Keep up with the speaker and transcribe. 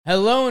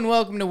Hello and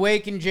welcome to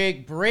Wake and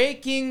Jake.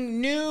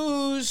 Breaking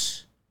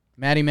news.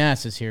 Matty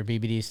Mass is here.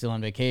 BBD is still on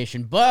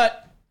vacation.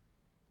 But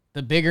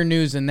the bigger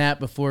news than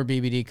that before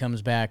BBD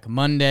comes back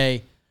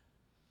Monday,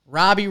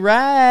 Robbie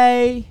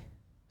Ray,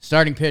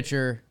 starting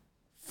pitcher,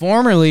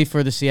 formerly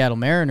for the Seattle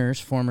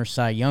Mariners, former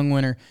Cy Young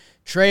winner,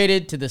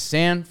 traded to the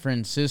San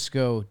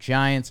Francisco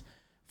Giants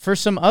for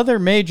some other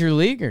major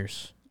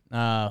leaguers.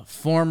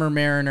 Former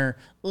Mariner,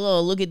 oh,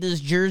 look at this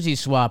jersey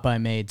swap I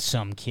made.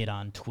 Some kid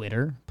on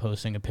Twitter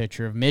posting a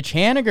picture of Mitch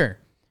Haniger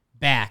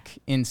back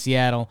in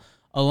Seattle,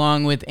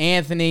 along with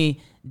Anthony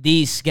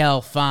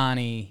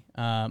DeScalfani,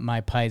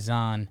 my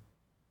Paisan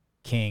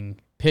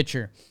King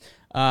pitcher.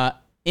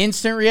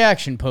 Instant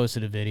Reaction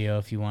posted a video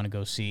if you want to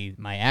go see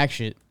my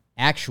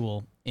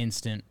actual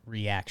instant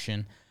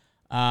reaction.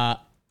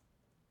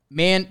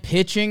 Man,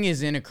 pitching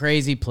is in a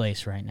crazy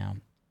place right now.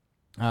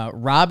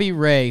 Robbie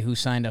Ray, who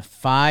signed a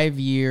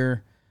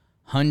 5-year,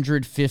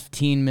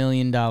 $115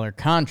 million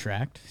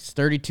contract. He's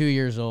 32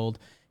 years old.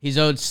 He's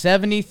owed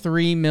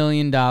 $73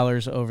 million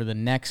over the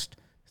next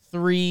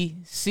 3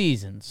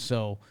 seasons.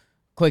 So,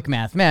 quick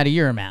math. Matty,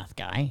 you're a math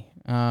guy.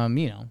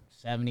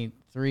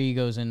 73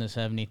 goes into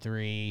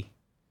 73.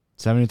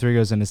 73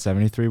 goes into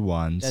 73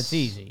 once. That's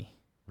easy.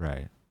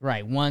 Right.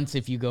 Right. Once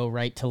if you go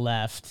right to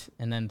left,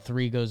 and then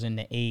 3 goes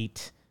into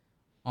 8.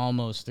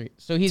 Almost 3.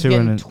 So he's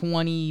getting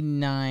 28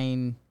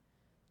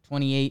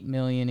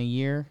 million a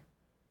year.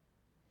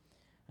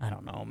 I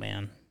don't know,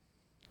 man.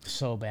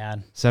 So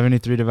bad.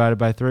 73 divided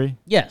by 3?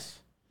 Yes.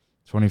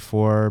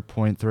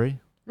 24.3?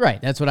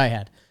 Right, that's what I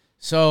had.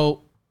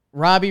 So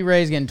Robbie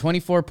Ray's getting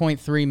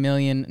 24.3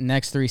 million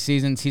next 3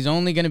 seasons. He's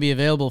only going to be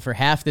available for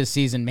half this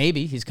season,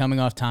 maybe. He's coming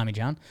off Tommy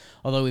John,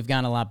 although we've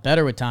gotten a lot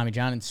better with Tommy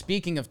John. And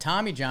speaking of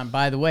Tommy John,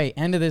 by the way,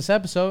 end of this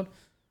episode,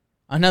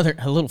 a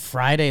little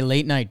Friday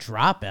late night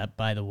drop app,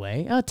 by the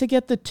way, to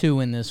get the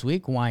 2 in this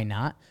week. Why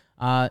not?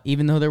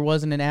 Even though there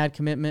wasn't an ad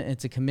commitment,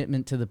 it's a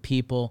commitment to the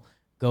people.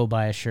 Go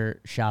buy a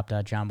shirt,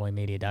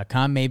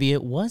 shop.johnboymedia.com. Maybe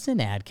it was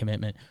an ad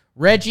commitment.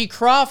 Reggie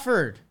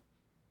Crawford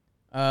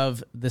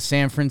of the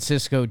San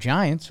Francisco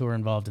Giants, who were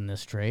involved in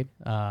this trade,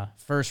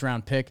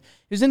 first-round pick.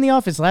 He was in the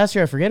office last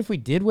year. I forget if we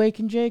did Wake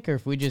and Jake or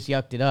if we just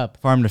yucked it up.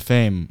 Farm to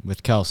Fame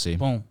with Kelsey.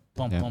 Boom,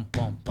 boom, boom,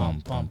 boom, boom,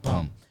 boom,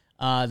 boom.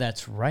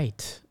 That's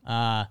right.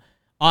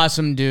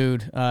 Awesome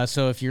dude.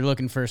 So if you're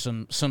looking for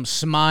some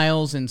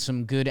smiles and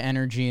some good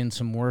energy and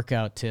some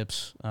workout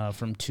tips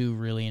from 2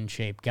 really in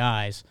shape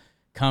guys,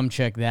 come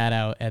check that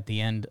out at the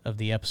end of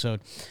the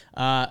episode.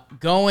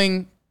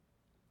 Going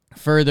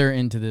further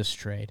into this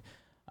trade,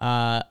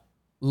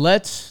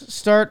 let's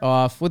start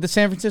off with the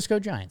San Francisco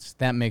Giants.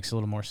 That makes a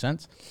little more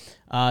sense.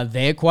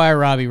 They acquire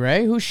Robbie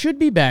Ray, who should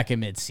be back in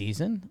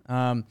midseason.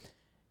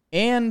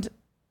 And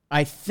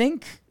I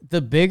think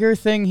the bigger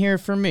thing here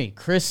for me,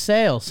 Chris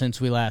Sale,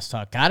 since we last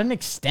talked, got an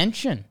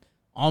extension,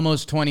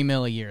 almost $20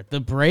 million a year.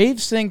 The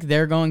Braves think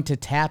they're going to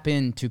tap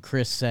into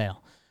Chris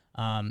Sale.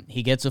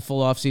 He gets a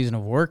full offseason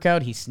of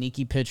workout. He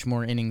sneaky pitched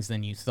more innings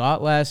than you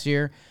thought last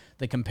year.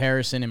 The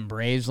comparison in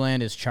Braves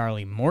land is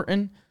Charlie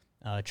Morton.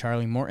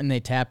 Charlie Morton, they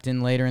tapped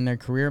in later in their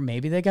career.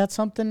 Maybe they got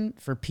something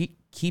for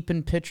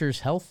keeping pitchers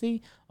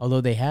healthy,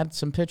 although they had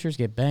some pitchers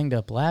get banged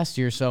up last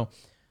year. So,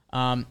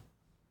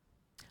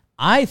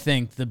 I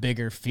think the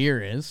bigger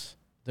fear is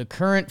the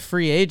current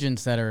free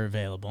agents that are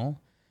available.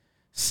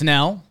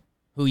 Snell,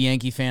 who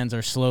Yankee fans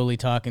are slowly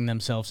talking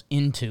themselves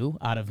into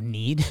out of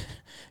need.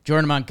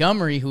 Jordan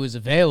Montgomery, who is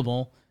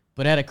available,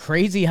 but at a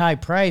crazy high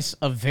price,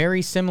 a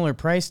very similar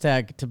price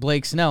tag to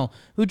Blake Snell,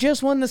 who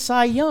just won the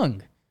Cy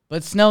Young.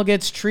 But Snell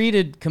gets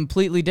treated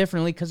completely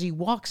differently because he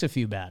walks a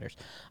few batters.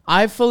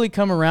 I've fully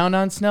come around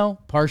on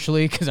Snell,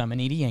 partially because I'm a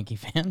needy Yankee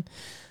fan.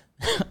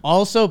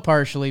 Also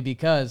partially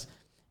because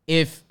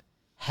if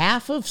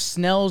half of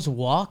Snell's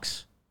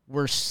walks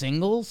were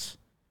singles,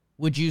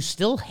 would you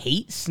still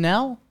hate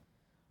Snell?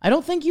 I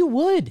don't think you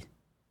would.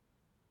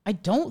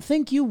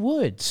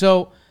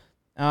 So,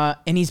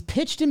 and he's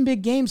pitched in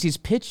big games. He's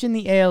pitched in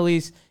the AL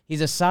East.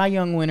 He's a Cy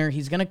Young winner.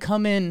 He's going to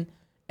come in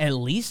at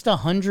least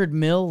 $100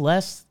 million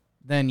less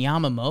than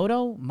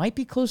Yamamoto. Might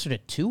be closer to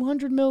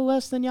 $200 million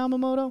less than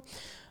Yamamoto.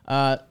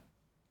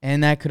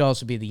 And that could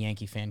also be the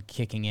Yankee fan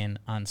kicking in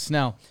on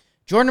Snell.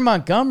 Jordan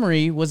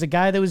Montgomery was a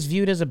guy that was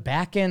viewed as a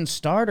back-end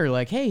starter,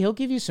 like, hey, he'll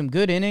give you some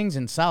good innings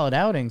and solid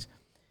outings.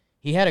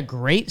 He had a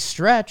great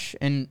stretch,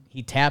 and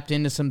he tapped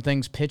into some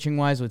things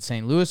pitching-wise with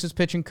St. Louis's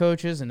pitching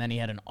coaches, and then he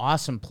had an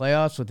awesome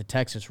playoffs with the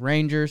Texas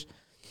Rangers.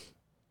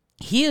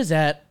 He is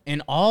at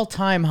an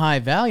all-time high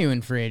value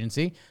in free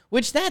agency,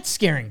 which that's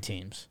scaring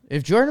teams.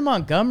 If Jordan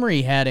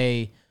Montgomery had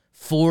a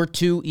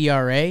 4.2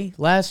 ERA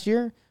last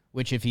year,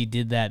 which if he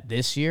did that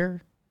this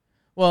year,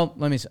 well,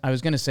 I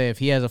was going to say if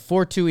he has a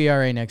 4.2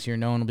 ERA next year,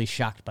 no one will be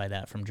shocked by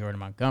that from Jordan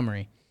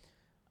Montgomery.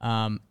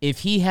 If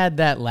he had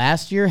that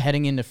last year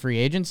heading into free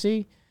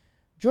agency,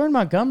 Jordan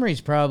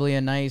Montgomery's probably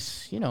a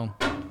nice,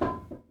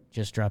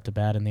 just dropped a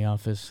bat in the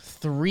office,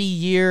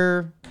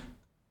 3-year,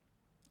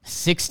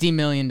 $60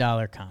 million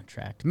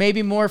contract.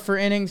 Maybe more for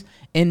innings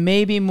and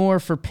maybe more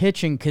for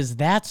pitching because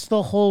that's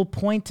the whole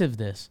point of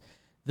this.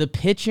 the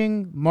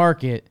pitching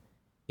market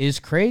is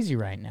crazy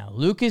right now.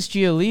 Lucas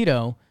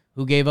Giolito,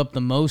 who gave up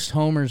the most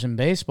homers in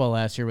baseball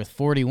last year with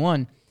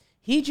 41,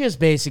 he just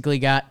basically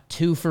got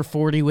 2 for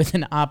 40 with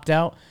an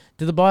opt-out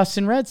to the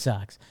Boston Red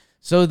Sox.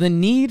 So the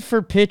need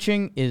for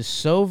pitching is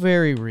so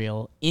very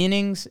real,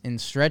 innings and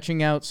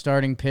stretching out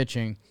starting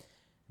pitching,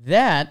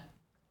 that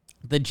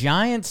the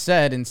Giants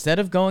said, instead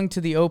of going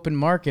to the open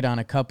market on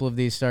a couple of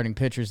these starting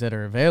pitchers that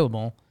are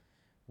available,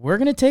 we're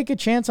going to take a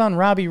chance on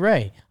Robbie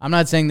Ray. I'm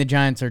not saying the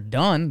Giants are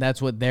done.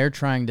 That's what they're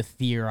trying to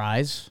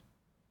theorize.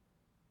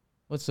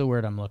 What's the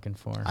word I'm looking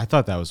for? I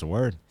thought that was a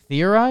word.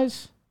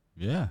 Theorize?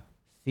 Yeah.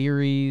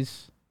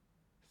 Theories,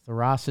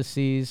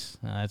 thoracoses.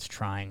 That's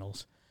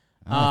triangles.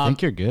 I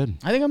think you're good.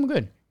 I think I'm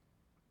good.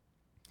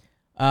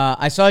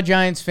 I saw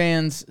Giants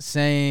fans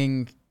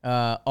saying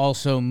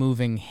also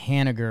moving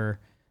Haniger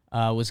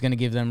was going to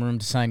give them room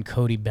to sign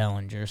Cody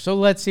Bellinger. So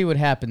let's see what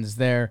happens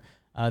there.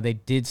 They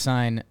did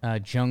sign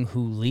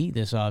Jung-Hoo Lee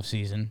this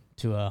offseason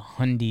to a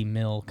 $100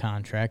 million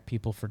contract.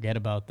 People forget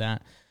about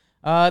that.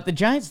 The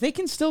Giants, they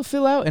can still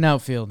fill out an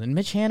outfield, and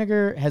Mitch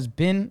Haniger has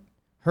been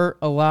hurt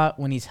a lot.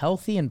 When he's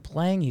healthy and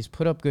playing, he's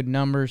put up good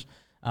numbers,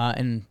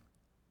 and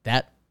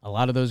a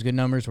lot of those good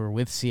numbers were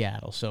with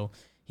Seattle. So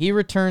he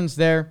returns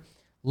there.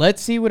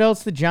 Let's see what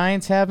else the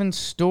Giants have in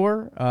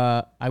store.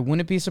 I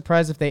wouldn't be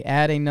surprised if they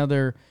add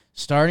another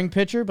starting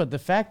pitcher, but the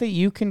fact that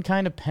you can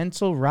kind of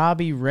pencil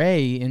Robbie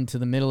Ray into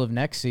the middle of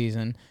next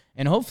season,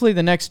 and hopefully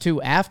the next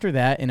two after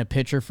that in a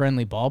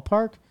pitcher-friendly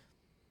ballpark,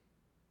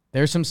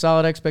 there's some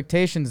solid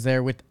expectations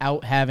there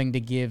without having to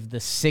give the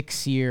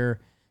 6-year,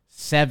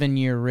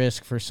 7-year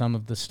risk for some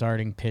of the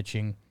starting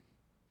pitching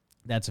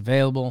that's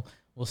available.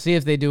 We'll see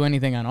if they do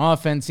anything on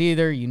offense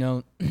either. You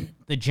know,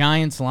 the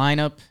Giants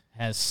lineup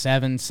has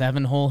 7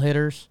 7-hole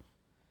hitters.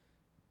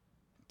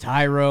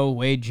 Tyro,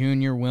 Wade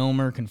Jr.,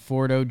 Wilmer,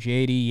 Conforto,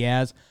 JD,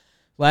 Yaz.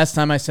 Last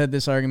time I said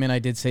this argument, I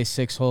did say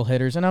 6-hole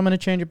hitters, and I'm going to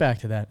change it back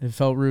to that. It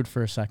felt rude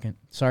for a second.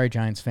 Sorry,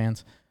 Giants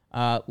fans.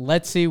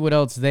 Let's see what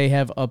else they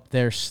have up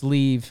their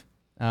sleeve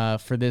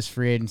for this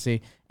free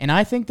agency. And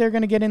I think they're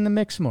going to get in the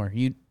mix more.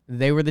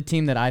 They were the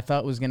team that I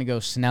thought was going to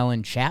go Snell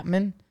and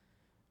Chapman,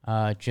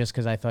 just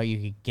because I thought you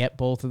could get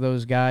both of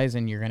those guys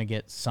and you're going to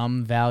get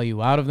some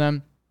value out of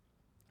them.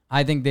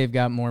 I think they've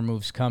got more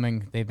moves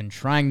coming. They've been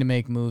trying to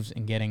make moves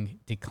and getting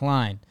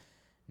declined.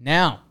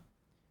 Now,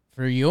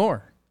 for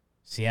your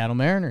Seattle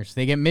Mariners,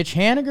 they get Mitch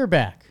Haniger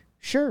back.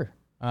 Sure,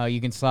 you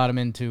can slot him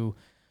into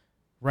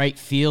right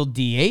field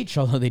DH,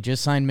 although they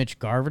just signed Mitch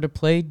Garver to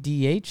play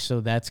DH, so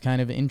that's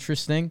kind of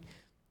interesting.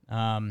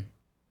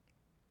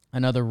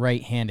 Another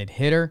right-handed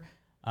hitter.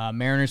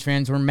 Mariners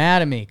fans were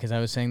mad at me because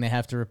I was saying they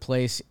have to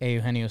replace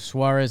Eugenio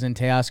Suarez and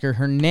Teoscar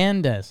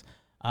Hernandez.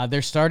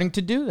 They're starting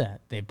to do that.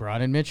 They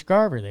brought in Mitch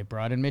Garver. They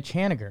brought in Mitch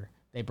Haniger.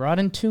 They brought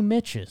in 2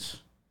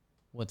 Mitches.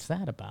 What's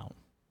that about?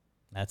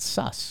 That's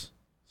sus.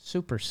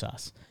 Super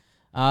sus.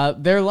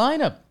 Their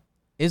lineup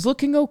is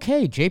looking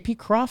okay. J.P.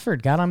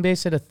 Crawford got on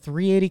base at a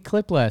 380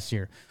 clip last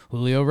year.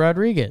 Julio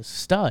Rodriguez,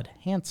 stud,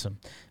 handsome.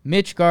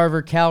 Mitch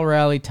Garver, Cal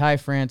Raleigh, Ty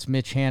France,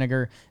 Mitch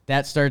Haniger.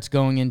 That starts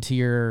going into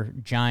your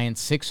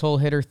Giants 6-hole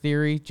hitter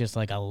theory, just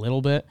like a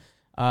little bit.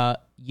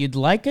 You'd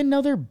like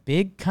another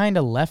big kind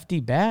of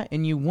lefty bat,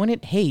 and you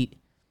wouldn't hate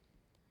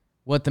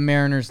what the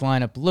Mariners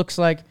lineup looks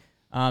like.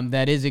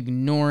 That is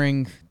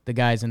ignoring the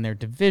guys in their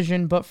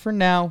division, but for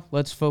now,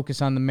 let's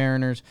focus on the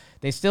Mariners.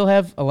 They still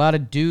have a lot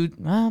of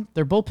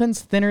their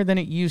bullpen's thinner than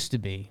it used to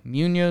be.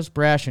 Munoz,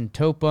 Brash, and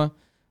Topa,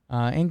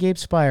 and Gabe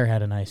Spire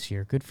had a nice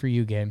year. Good for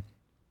you, Gabe.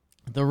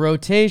 The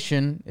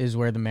rotation is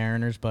where the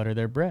Mariners butter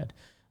their bread.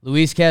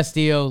 Luis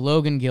Castillo,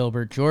 Logan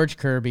Gilbert, George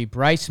Kirby,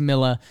 Bryce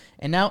Milla,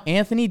 and now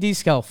Anthony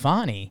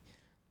DeScalfani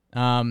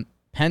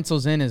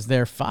pencils in as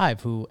their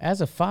 5, who,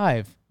 as a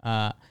 5,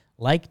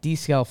 like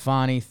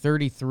DeScalfani,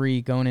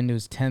 33, going into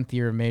his 10th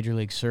year of Major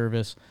League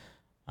service.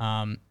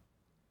 The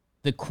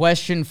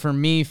question for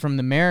me from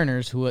the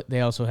Mariners, who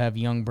they also have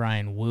young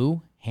Brian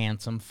Wu,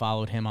 handsome,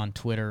 followed him on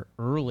Twitter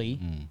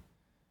early.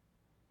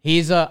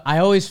 I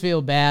always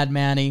feel bad,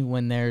 Manny,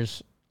 when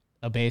there's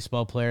a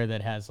baseball player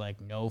that has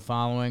like no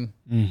following.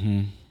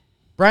 Mm-hmm.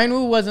 Brian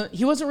Wu wasn't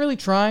really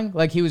trying.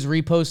 Like, he was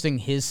reposting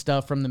his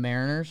stuff from the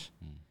Mariners.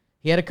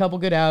 He had a couple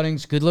good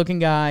outings, good looking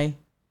guy,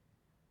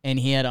 and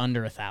he had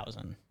under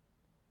 1,000.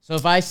 So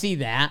if I see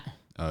that,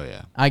 oh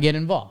yeah, I get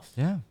involved.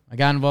 Yeah, I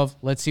got involved.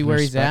 Let's see where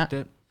he's at.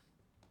 It.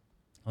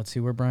 Let's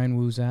see where Brian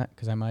Wu's at,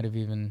 because I might have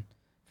even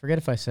forget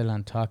if I said it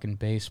on Talking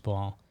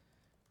Baseball.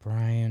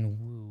 Brian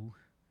Wu.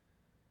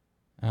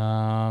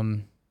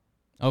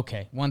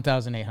 Okay,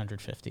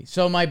 1,850.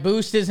 So my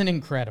boost isn't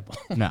incredible.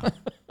 No,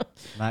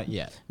 not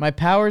yet. My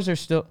powers are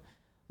still...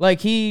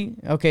 last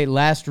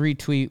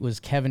retweet was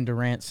Kevin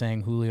Durant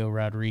saying Julio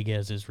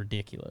Rodriguez is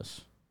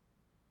ridiculous.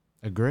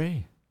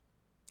 Agree.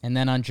 And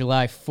then on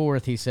July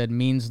 4th, he said,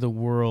 means the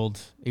world.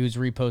 He was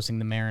reposting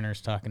the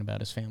Mariners talking about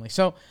his family.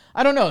 So,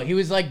 I don't know. He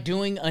was, like,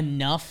 doing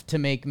enough to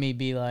make me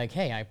be like,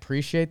 hey, I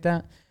appreciate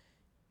that.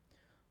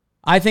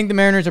 I think the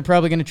Mariners are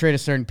probably going to trade a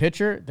starting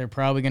pitcher. They're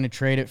probably going to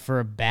trade it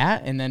for a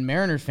bat. And then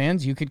Mariners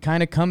fans, you could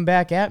kind of come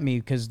back at me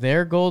because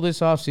their goal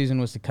this offseason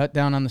was to cut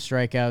down on the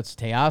strikeouts.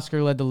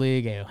 Teoscar led the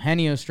league.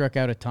 Eugenio struck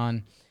out a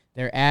ton.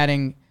 They're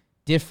adding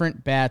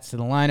different bats to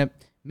the lineup.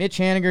 Mitch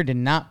Haniger did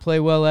not play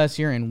well last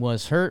year and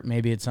was hurt.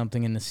 Maybe it's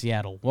something in the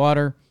Seattle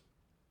water.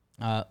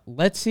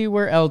 Let's see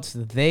where else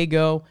they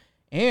go.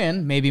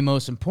 And maybe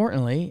most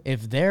importantly,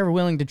 if they're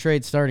willing to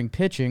trade starting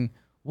pitching,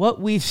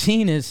 what we've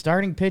seen is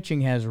starting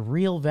pitching has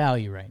real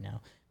value right now.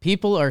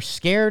 People are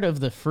scared of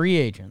the free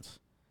agents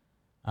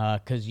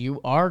because you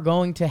are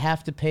going to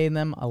have to pay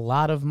them a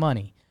lot of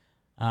money.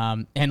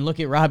 And look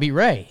at Robbie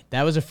Ray.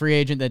 That was a free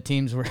agent that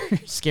teams were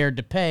scared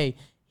to pay.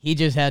 He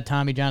just had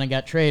Tommy John and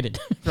got traded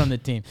from the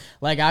team.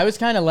 Like, I was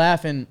kind of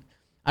laughing.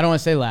 I don't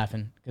want to say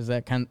laughing because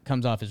that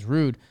comes off as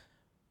rude.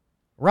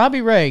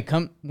 Robbie Ray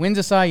wins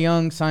a Cy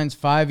Young, signs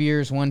 5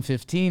 years,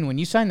 $115. When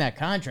you sign that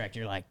contract,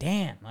 you're like,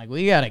 damn, like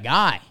we got a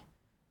guy.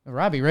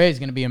 Robbie Ray is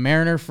going to be a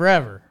Mariner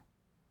forever.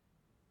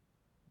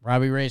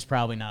 Robbie Ray's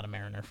probably not a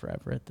Mariner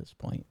forever at this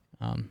point.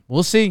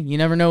 We'll see. You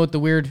never know with the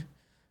weird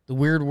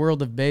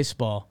world of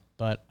baseball,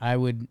 but I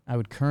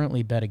would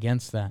currently bet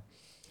against that.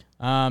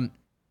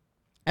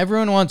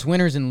 Everyone wants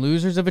winners and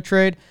losers of a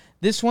trade.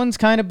 This one's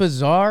kind of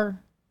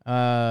bizarre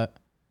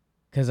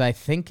because I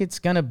think it's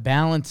going to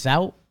balance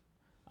out.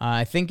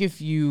 I think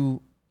if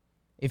you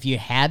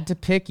had to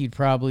pick, you'd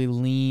probably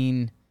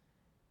lean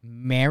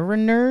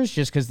Mariners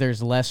just because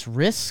there's less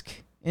risk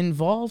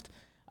involved.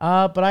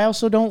 But I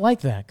also don't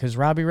like that because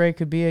Robbie Ray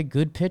could be a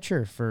good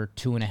pitcher for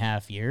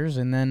 2.5 years,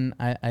 and then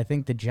I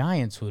think the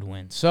Giants would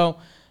win. So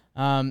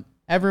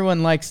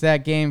everyone likes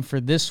that game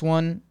for this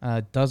one.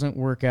 Doesn't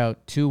work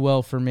out too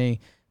well for me.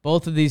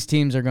 Both of these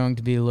teams are going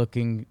to be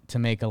looking to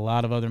make a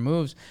lot of other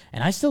moves,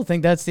 and I still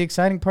think that's the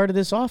exciting part of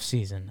this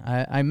offseason.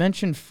 I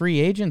mentioned free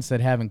agents that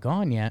haven't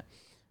gone yet.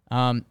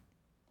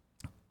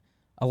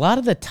 A lot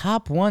of the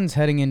top ones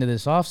heading into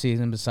this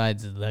offseason,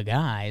 besides the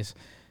guys,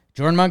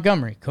 Jordan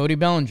Montgomery, Cody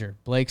Bellinger,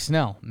 Blake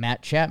Snell,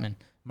 Matt Chapman,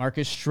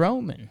 Marcus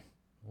Stroman.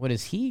 What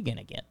is he going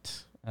to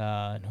get?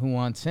 Who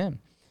wants him?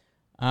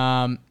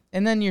 And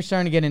then you're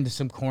starting to get into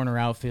some corner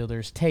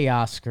outfielders.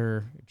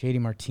 Teoscar, J.D.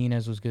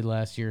 Martinez was good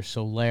last year.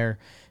 Soler,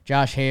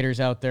 Josh Hader's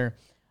out there.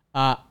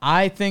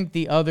 I think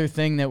the other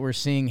thing that we're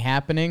seeing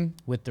happening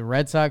with the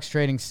Red Sox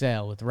trading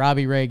Sale, with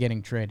Robbie Ray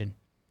getting traded,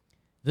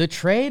 the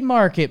trade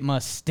market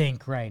must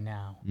stink right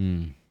now.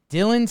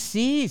 Dylan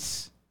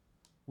Cease.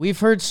 We've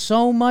heard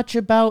so much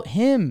about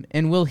him,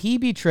 and will he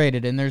be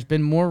traded? And there's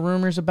been more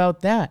rumors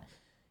about that.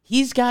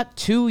 He's got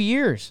 2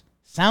 years.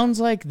 Sounds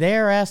like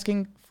they're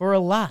asking for a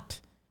lot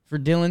for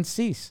Dylan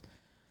Cease.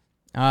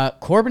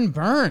 Corbin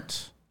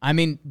Burns. I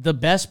mean, the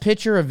best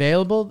pitcher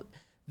available.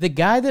 The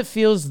guy that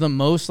feels the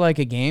most like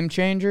a game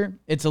changer.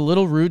 It's a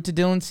little rude to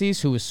Dylan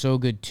Cease, who was so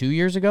good 2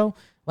 years ago.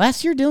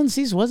 Last year, Dylan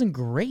Cease wasn't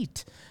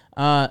great.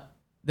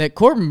 That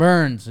Corbin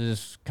Burns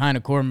is kind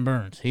of Corbin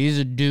Burns. He's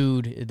a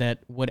dude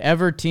that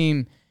whatever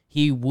team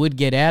he would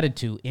get added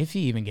to, if he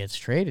even gets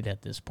traded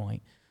at this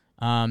point,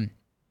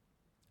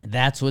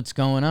 that's what's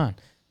going on.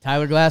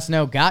 Tyler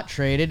Glasnow got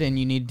traded, and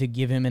you need to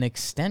give him an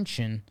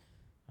extension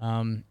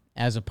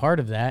as a part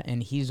of that,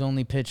 and he's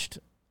only pitched,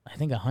 I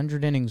think,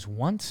 100 innings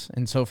once.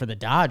 And so for the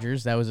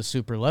Dodgers, that was a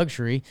super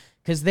luxury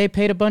because they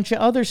paid a bunch of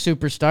other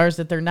superstars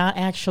that they're not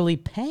actually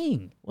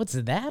paying. What's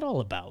that all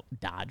about,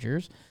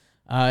 Dodgers?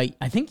 I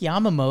think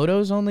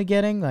Yamamoto's only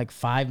getting like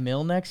 $5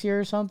 million next year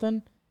or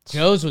something.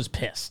 Joe's was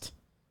pissed.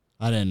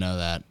 I didn't know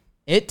that.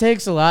 It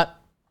takes a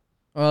lot.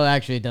 Well,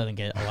 actually, it doesn't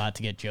get a lot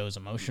to get Joe's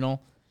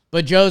emotional.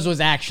 But Joe's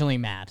was actually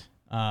mad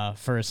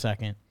for a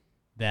second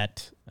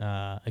that,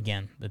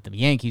 again, that the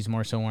Yankees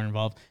more so weren't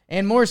involved.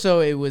 And more so,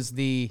 it was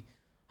the,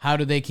 how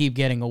do they keep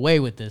getting away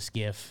with this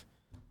gif?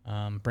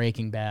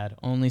 Breaking Bad.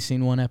 Only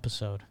seen one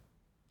episode.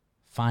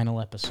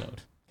 Final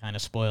episode. Kind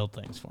of spoiled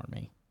things for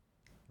me.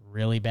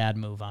 Really bad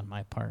move on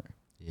my part.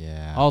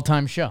 Yeah.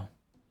 All-time show.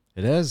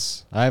 It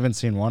is. I haven't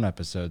seen one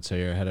episode, so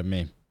you're ahead of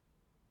me.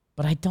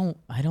 But I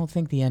don't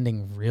think the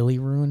ending really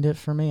ruined it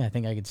for me. I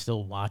think I could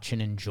still watch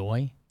and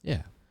enjoy.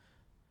 Yeah.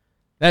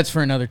 That's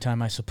for another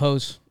time, I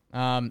suppose.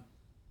 I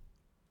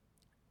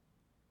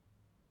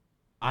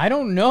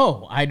don't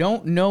know. I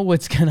don't know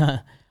what's going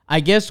to...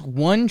 I guess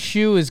one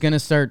shoe is going to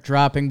start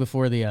dropping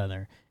before the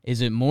other.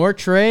 Is it more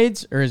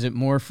trades or is it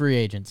more free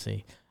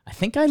agency? I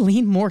think I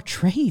lean more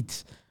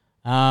trades.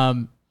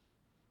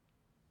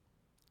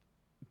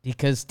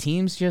 Because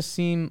teams just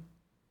seem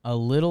a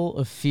little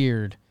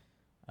afeared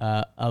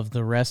of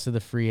the rest of the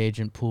free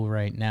agent pool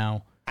right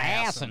now.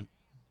 Awesome.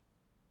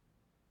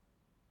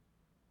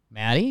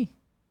 Maddie?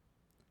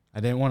 I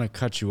didn't want to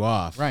cut you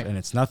off. Right. And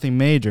it's nothing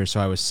major, so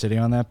I was sitting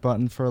on that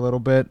button for a little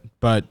bit.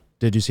 But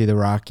did you see the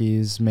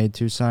Rockies made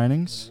 2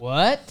 signings?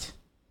 What?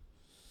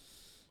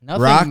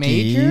 Nothing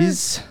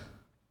Rockies major?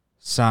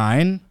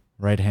 sign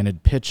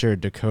right-handed pitcher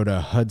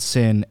Dakota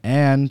Hudson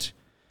and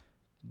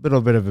a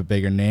little bit of a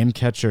bigger name,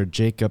 catcher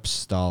Jacob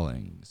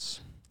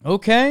Stallings.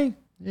 Okay.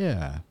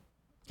 Yeah.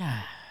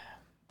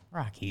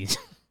 Rockies.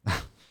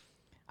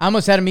 I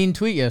almost had a mean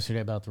tweet yesterday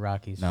about the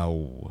Rockies.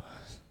 No.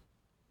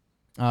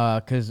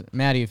 Because,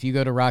 Maddie, if you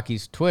go to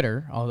Rocky's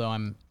Twitter, although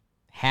I'm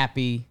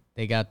happy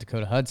they got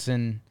Dakota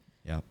Hudson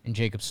and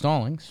Jacob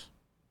Stallings,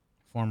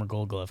 former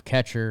Gold Glove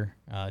catcher.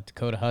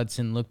 Dakota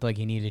Hudson looked like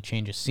he needed a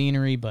change of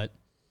scenery, but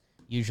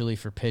usually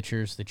for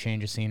pitchers, the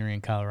change of scenery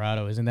in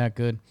Colorado isn't that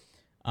good.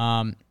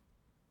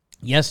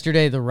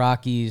 Yesterday, the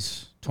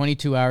Rockies,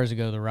 22 hours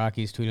ago, the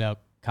Rockies tweeted out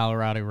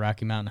Colorado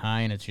Rocky Mountain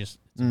High, and it's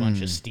a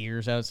bunch of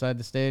steers outside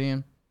the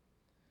stadium.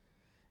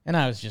 And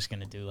I was just going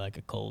to do like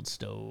a cold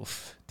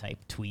stove type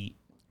tweet.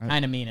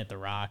 Kind of mean at the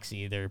Rocks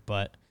either,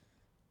 but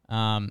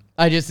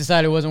I just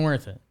decided it wasn't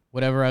worth it.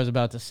 Whatever I was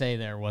about to say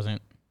there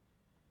wasn't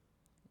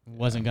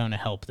going to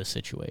help the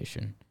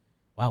situation.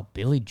 Wow,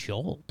 Billy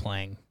Joel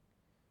playing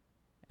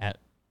at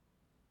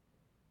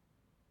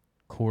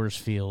Coors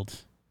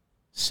Field,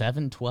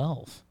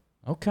 7-12.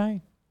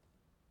 Okay.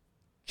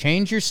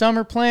 Change your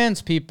summer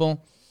plans,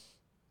 people.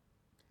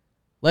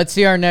 Let's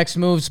see our next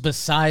moves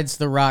besides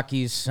the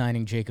Rockies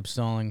signing Jacob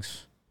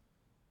Stallings.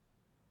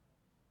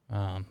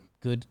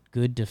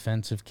 Good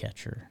defensive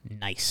catcher.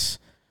 Nice.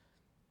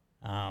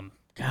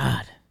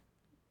 God.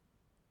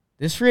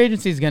 This free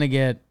agency is going to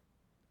get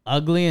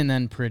ugly and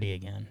then pretty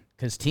again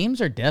because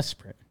teams are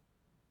desperate.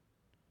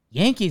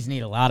 Yankees need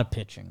a lot of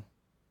pitching.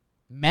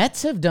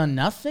 Mets have done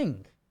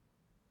nothing.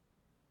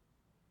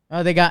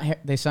 Oh,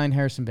 they signed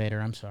Harrison Bader.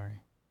 I'm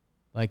sorry.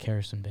 Like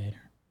Harrison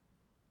Bader.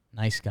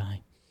 Nice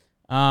guy.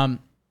 I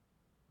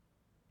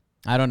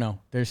don't know.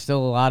 There's still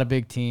a lot of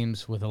big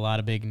teams with a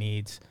lot of big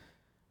needs.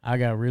 I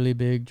got really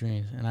big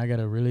dreams, and I got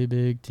a really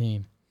big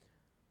team.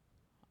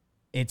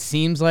 It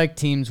seems like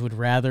teams would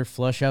rather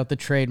flush out the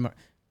trade.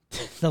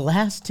 The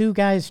last two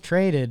guys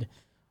traded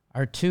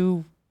are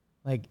two,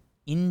 like,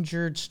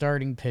 injured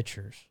starting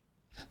pitchers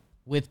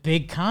with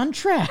big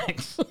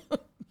contracts.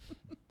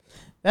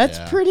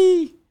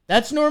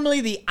 That's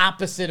normally the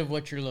opposite of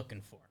what you're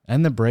looking for.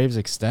 And the Braves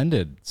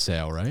extended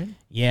sale, right?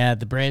 Yeah,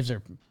 the Braves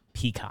are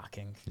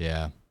peacocking.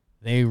 Yeah.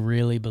 They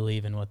really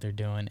believe in what they're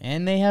doing,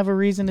 and they have a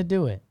reason to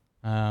do it.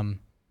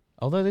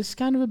 Although this is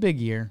kind of a big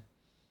year.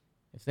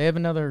 If they have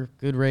another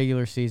good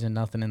regular season,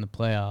 nothing in the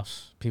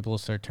playoffs, people will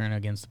start turning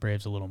against the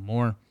Braves a little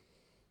more.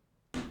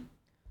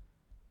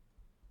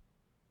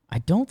 I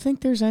don't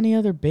think there's any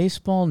other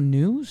baseball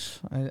news.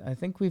 I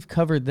think we've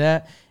covered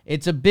that.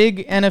 It's a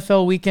big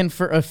NFL weekend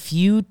for a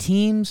few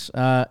teams.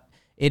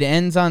 It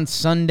ends on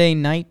Sunday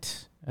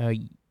night.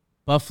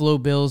 Buffalo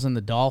Bills and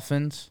the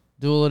Dolphins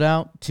duel it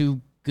out.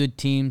 Two good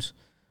teams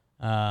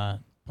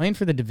playing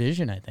for the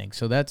division, I think.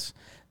 So that's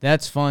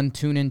fun.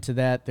 Tune into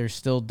that. There's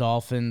still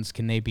Dolphins.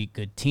 Can they beat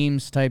good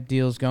teams type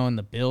deals going?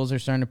 The Bills are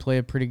starting to play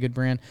a pretty good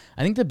brand.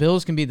 I think the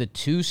Bills can be the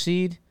 2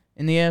 seed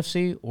in the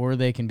AFC, or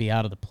they can be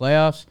out of the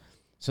playoffs.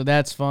 So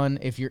that's fun.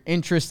 If you're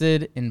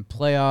interested in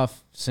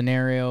playoff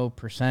scenario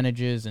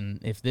percentages, and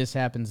if this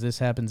happens, this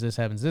happens, this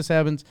happens, this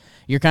happens,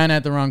 you're kind of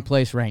at the wrong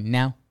place right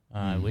now.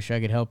 I wish I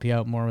could help you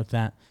out more with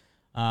that.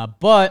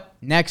 But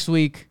next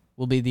week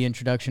will be the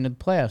introduction to the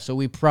playoffs, so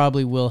we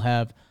probably will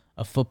have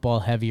a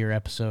football-heavier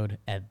episode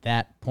at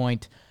that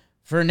point.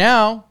 For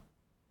now,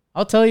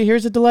 I'll tell you,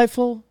 here's a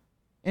delightful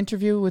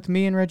interview with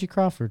me and Reggie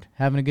Crawford,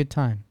 having a good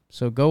time.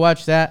 So go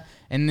watch that,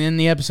 and then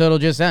the episode will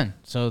just end.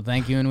 So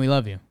thank you, and we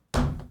love you.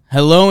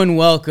 Hello and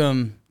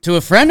welcome to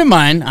a friend of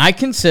mine, I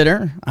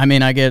consider. I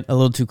mean, I get a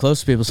little too close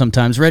to people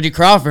sometimes. Reggie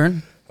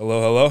Crawford.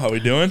 Hello. How we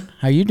doing?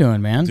 How you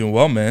doing, man? Doing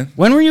well, man.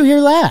 When were you here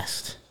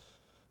last?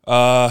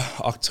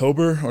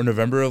 October or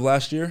November of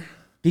last year.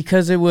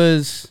 Because it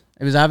was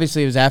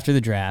after the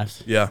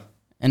draft. Yeah.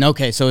 And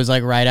okay, so it was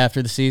like right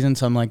after the season,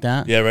 something like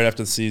that? Yeah, right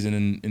after the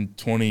season in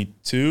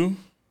 22.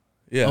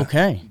 Yeah.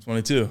 Okay.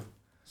 22.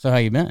 So how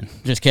you been?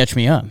 Just catch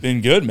me up. Been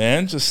good,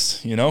 man.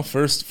 Just,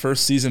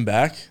 first season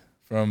back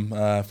from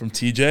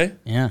TJ.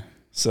 Yeah.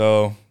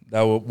 So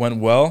that went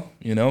well,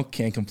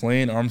 can't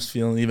complain. Arm's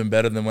feeling even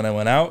better than when I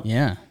went out.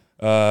 Yeah.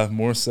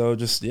 More so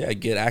just,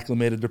 get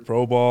acclimated to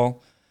pro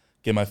ball,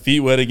 get my feet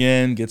wet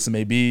again, get some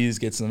ABs,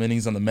 get some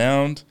innings on the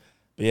mound.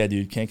 But yeah,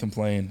 dude, can't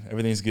complain.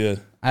 Everything's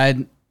good.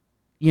 I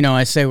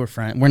say we're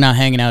friends. We're not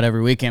hanging out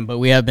every weekend, but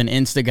we have been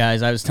Insta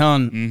guys. I was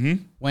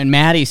telling when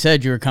Maddie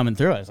said you were coming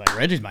through, I was like,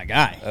 Reggie's my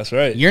guy. That's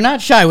right. You're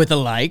not shy with a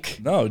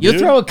like. No, dude. You'll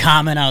throw a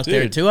comment out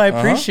there, too. I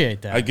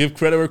appreciate that. I give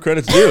credit where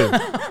credit's due.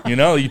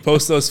 You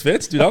post those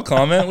fits, dude, I'll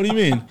comment. What do you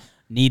mean?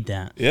 Need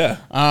that.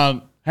 Yeah.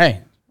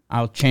 Hey,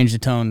 I'll change the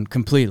tone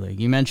completely.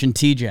 You mentioned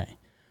TJ.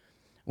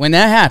 When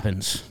that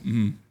happens,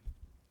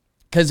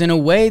 because in a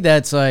way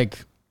that's like,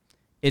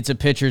 it's a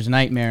pitcher's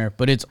nightmare,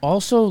 but it's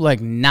also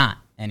like not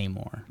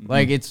anymore.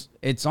 Like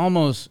it's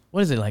almost,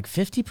 what is it, like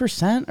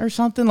 50% or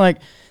something? Like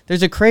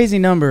there's a crazy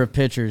number of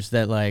pitchers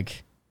that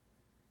like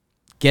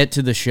get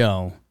to the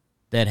show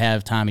that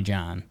have Tommy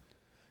John.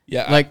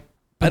 Yeah.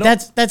 But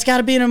that's got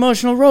to be an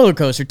emotional roller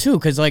coaster too,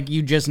 because like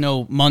you just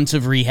know months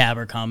of rehab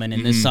are coming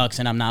and this sucks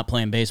and I'm not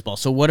playing baseball.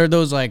 So what are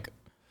those like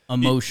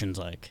emotions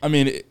like? I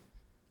mean,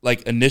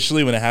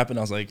 initially when it happened,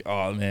 I was like,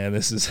 oh man,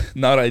 this is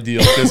not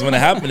ideal. Because when it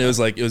happened, it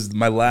was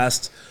my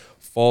last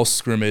fall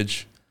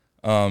scrimmage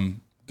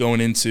going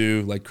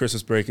into like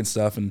Christmas break and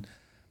stuff. And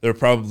there were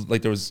probably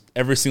like there was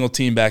every single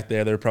team back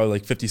there. There were probably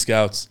like 50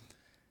 scouts,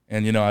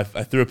 and I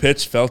threw a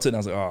pitch, felt it, and I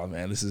was like, oh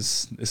man, this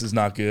is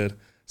not good.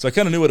 So I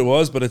kind of knew what it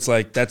was, but it's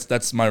like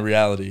that's my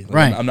reality. Like,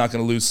 right. I'm not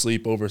going to lose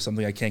sleep over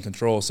something I can't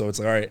control. So it's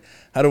like, all right,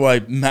 how do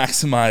I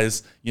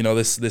maximize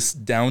this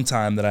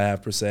downtime that I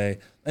have per se?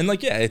 And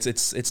like, yeah,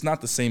 it's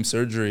not the same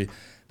surgery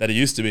that it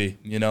used to be.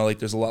 Like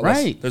there's a lot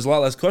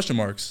less question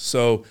marks.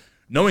 So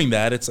knowing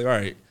that, it's like, all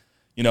right,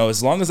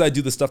 as long as I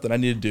do the stuff that I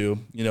need to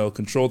do,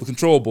 control the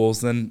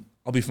controllables, then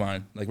I'll be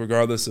fine. Like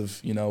regardless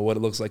of what it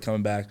looks like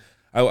coming back.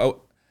 I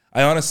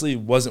honestly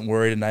wasn't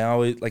worried, and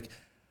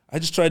I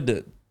just tried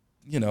to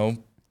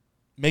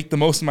make the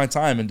most of my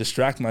time and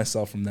distract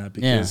myself from that,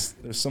 because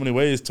there's so many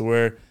ways to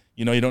where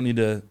you don't need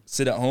to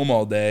sit at home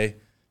all day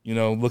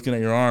looking at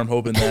your arm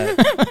hoping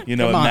that it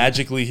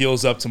magically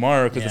heals up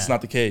tomorrow, because it's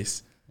not the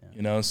case.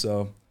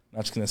 So I'm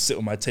not just gonna sit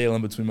with my tail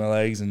in between my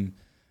legs and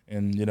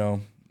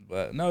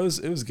but no,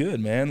 it was good,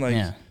 man.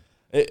 Like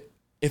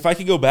if I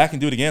could go back and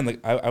do it again,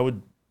 like I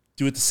would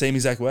do it the same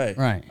exact way.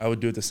 Right. I would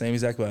do it the same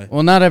exact way.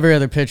 Well, not every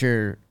other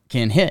pitcher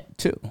can hit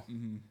too.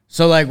 Mm-hmm.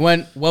 So like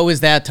what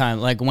was that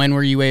time? Like when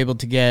were you able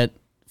to get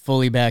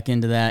fully back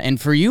into that?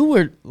 And for you,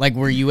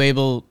 were you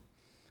able,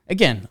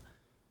 again,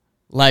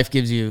 life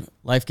gives you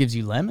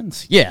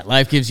lemons? Yeah,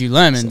 life gives you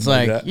lemons.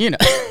 Something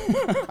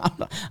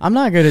I'm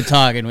not good at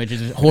talking, which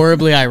is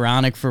horribly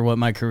ironic for what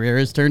my career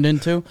has turned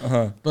into.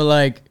 Uh-huh. But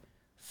like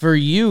for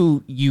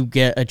you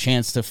get a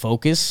chance to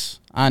focus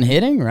on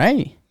hitting,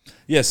 right?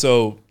 Yeah,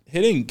 so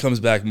hitting comes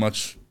back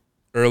much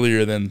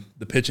earlier than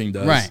the pitching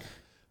does. Right.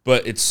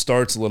 But it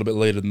starts a little bit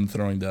later than the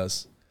throwing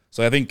does.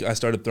 So I think I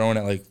started throwing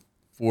at like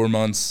 4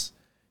 months,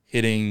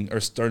 I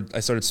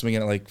started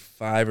swinging at like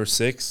 5 or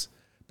 6,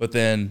 but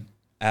then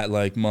at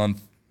like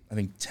month, I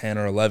think 10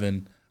 or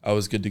 11, I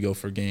was good to go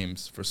for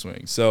games for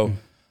swing. So,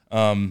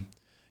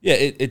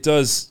 it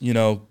does,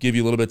 give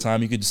you a little bit of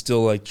time. You could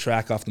still like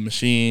track off the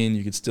machine.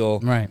 You could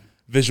still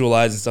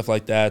visualize and stuff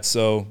like that.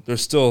 So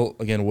there's still,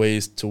 again,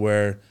 ways to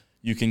where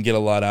you can get a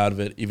lot out of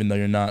it, even though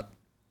you're not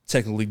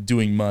technically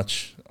doing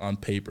much on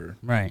paper.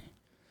 Right.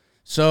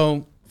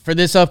 So for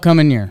this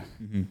upcoming year,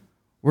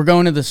 we're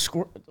going to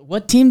the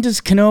what team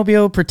does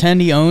Canobio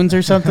pretend he owns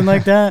or something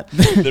like that?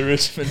 The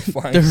Richmond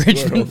Flying Squirrels.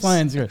 Richmond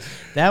Flying Squirrels.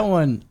 That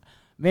one,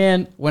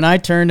 man, when I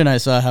turned and I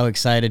saw how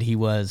excited he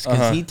was,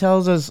 because he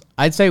tells us,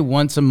 I'd say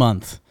once a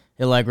month,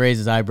 he'll like raise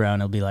his eyebrow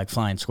and he'll be like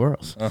Flying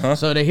Squirrels.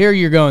 So to hear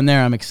you're going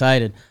there, I'm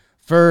excited.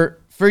 For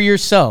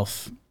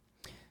yourself,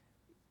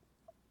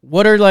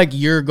 what are like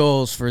your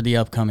goals for the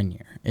upcoming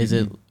year? Is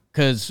it,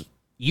 because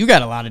you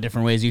got a lot of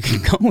different ways you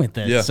can go with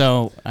it. Yeah.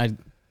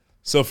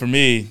 So for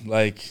me,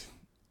 like,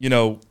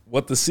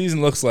 what the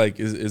season looks like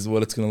is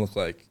what it's going to look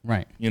like.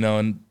 Right.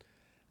 And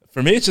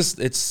for me,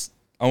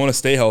 I want to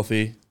stay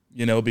healthy,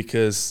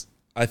 because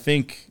I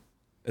think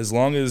as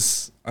long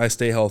as I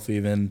stay healthy,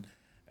 then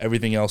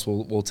everything else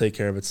will take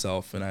care of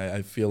itself. And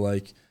I feel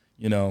like,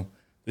 the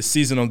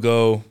season will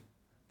go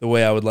the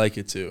way I would like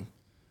it to.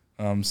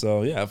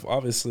 So, yeah,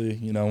 obviously,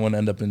 I want to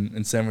end up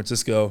in San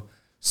Francisco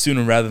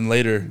sooner rather than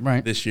later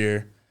this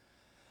year.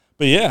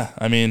 But, yeah,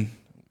 I mean,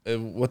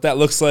 what that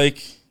looks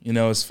like,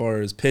 as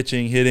far as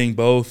pitching, hitting,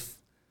 both,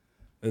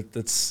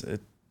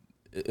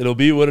 it'll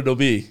be what it'll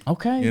be.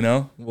 Okay.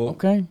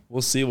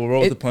 We'll see. We'll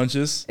roll with the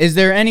punches. Is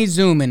there any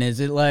zoom in? Is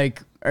it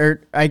like,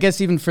 or I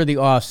guess even for the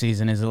off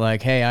season, is it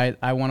like, hey,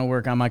 I want to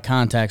work on my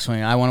contact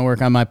swing. I want to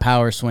work on my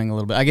power swing a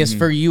little bit. I guess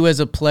for you as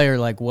a player,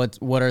 like what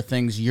are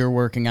things you're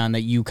working on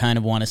that you kind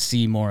of want to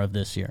see more of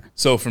this year?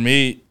 So for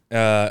me,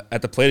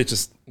 at the plate, it's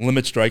just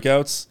limit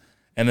strikeouts,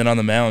 and then on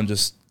the mound,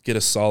 just get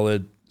a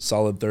solid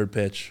third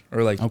pitch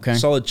or like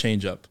solid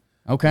changeup.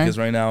 Okay. Because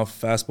right now,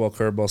 fastball,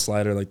 curveball,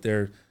 slider, like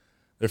they're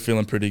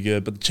feeling pretty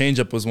good. But the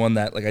changeup was one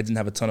that like I didn't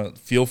have a ton of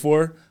feel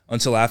for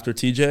until after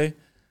TJ,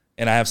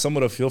 and I have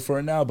somewhat of a feel for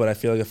it now. But I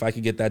feel like if I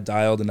could get that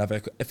dialed, and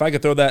if I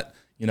could throw that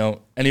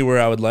anywhere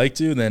I would like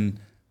to, then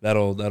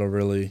that'll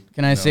really.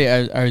 Can I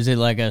say, or is it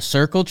like a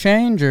circle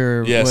change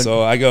or? Yeah.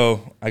 So I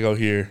go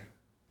here.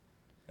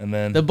 And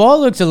then the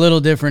ball looks a little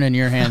different in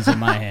your hands than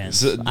my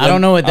hands. So I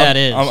don't know what that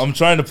is. I'm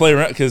trying to play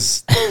around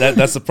because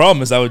that's the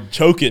problem is I would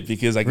choke it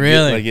because I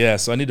could get,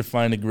 so I need to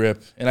find a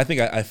grip, and I think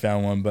I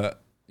found one,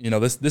 but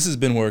this has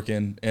been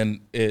working,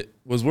 and it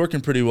was working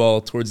pretty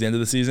well towards the end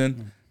of the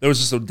season. There was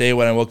just a day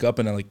when I woke up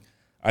and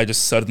I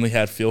just suddenly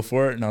had feel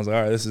for it, and I was like,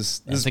 all right, this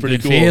is pretty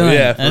cool. Feeling.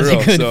 Yeah, for that's real.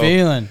 a good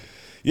feeling.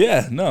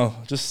 Yeah, no,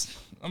 just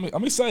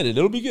I'm excited.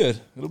 It'll be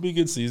good. It'll be a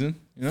good season.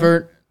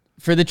 For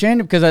the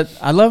changeup, because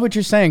I love what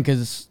you're saying,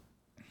 because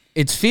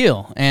it's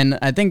feel, and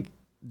I think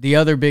the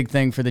other big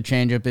thing for the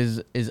changeup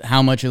is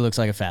how much it looks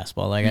like a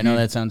fastball. Like I know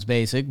that sounds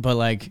basic, but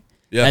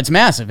that's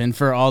massive. And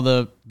for all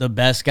the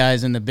best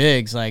guys in the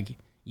bigs, like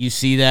you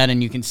see that,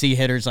 and you can see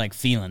hitters like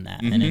feeling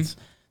that. And it's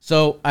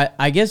so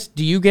I guess,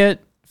 do you get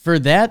for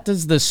that?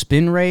 Does the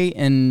spin rate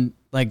and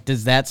like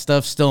does that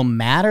stuff still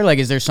matter? Like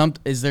is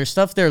there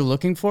stuff they're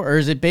looking for, or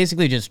is it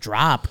basically just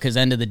drop? Because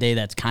end of the day,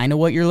 that's kind of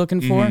what you're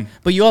looking for.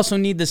 But you also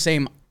need the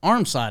same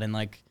arm slot and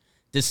like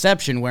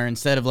deception, where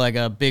instead of like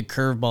a big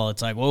curveball,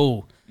 it's like,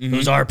 whoa,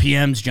 those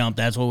RPMs jump.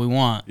 That's what we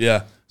want.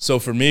 Yeah. So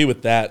for me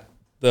with that,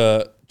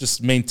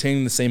 just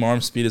maintaining the same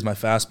arm speed as my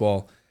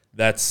fastball,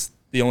 that's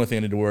the only thing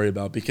I need to worry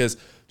about, because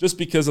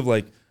of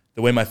like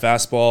the way my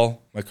fastball,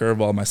 my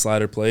curveball, my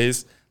slider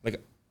plays,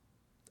 like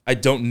I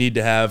don't need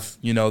to have,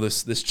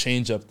 this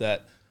changeup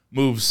that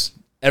moves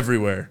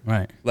everywhere.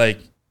 Right. Like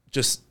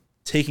just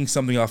taking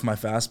something off my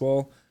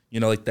fastball,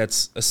 like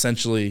that's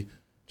essentially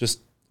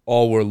just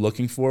all we're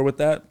looking for with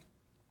that.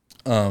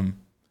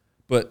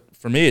 But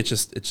for me, it's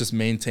just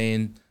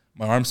maintain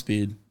my arm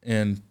speed,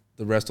 and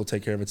the rest will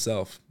take care of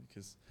itself.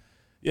 Because,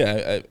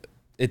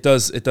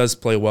 it does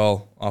play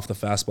well off the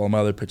fastball, my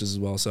other pitches as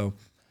well. So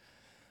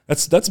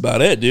that's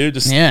about it, dude.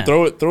 Just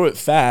throw it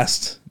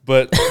fast,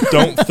 but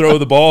don't throw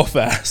the ball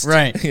fast.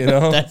 Right.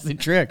 That's the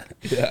trick.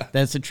 Yeah,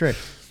 that's the trick.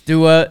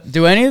 Do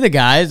any of the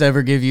guys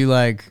ever give you,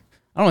 like,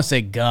 I don't want to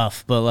say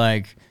guff, but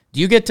like,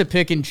 do you get to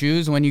pick and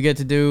choose when you get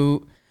to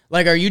do,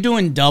 like, are you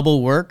doing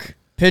double work,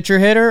 pitcher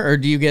hitter, or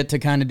do you get to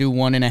kind of do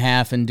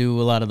 1.5 and do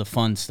a lot of the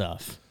fun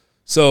stuff?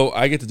 So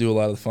I get to do a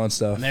lot of the fun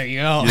stuff. There you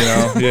go.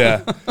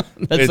 Yeah.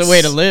 That's the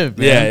way to live,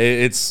 man. Yeah,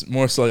 it's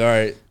more so like, all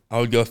right, I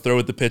would go throw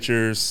with the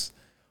pitchers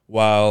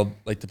while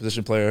like the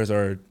position players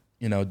are,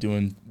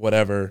 doing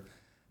whatever.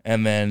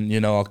 And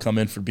then, I'll come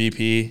in for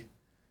BP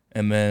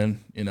and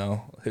then,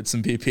 hit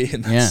some BP,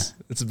 and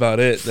that's about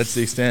it. That's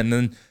the extent.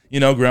 And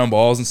then, ground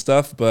balls and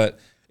stuff. But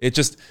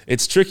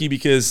it's tricky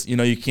because,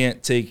 you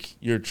can't take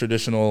your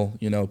traditional,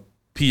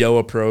 PO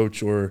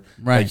approach or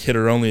like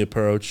hitter only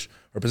approach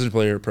or position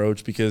player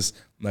approach, because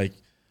like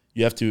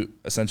you have to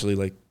essentially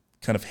like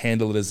kind of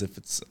handle it as if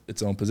it's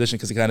its own position,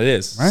 because it kind of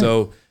is. Right.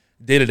 So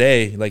day to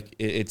day, like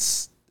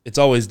it's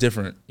always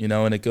different, and a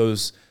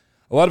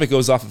lot of it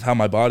goes off of how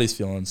my body's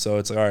feeling. So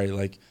it's like, all right,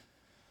 like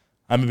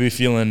I'm gonna be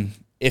feeling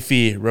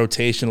iffy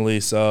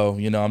rotationally, so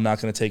I'm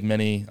not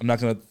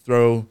gonna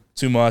throw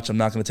too much. I'm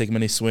not gonna take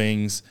many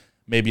swings.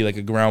 Maybe like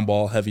a ground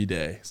ball heavy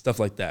day, stuff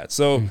like that.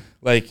 So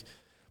like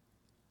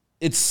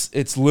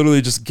it's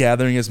literally just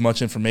gathering as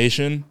much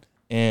information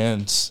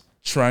and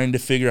trying to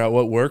figure out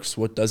what works,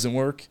 what doesn't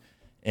work,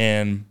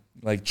 and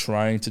like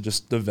trying to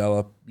just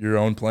develop your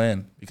own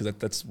plan, because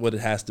that's what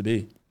it has to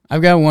be.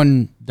 I've got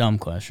one dumb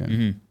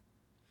question.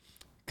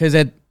 Because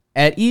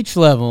at each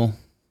level,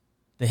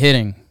 the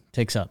hitting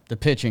ticks up, the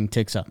pitching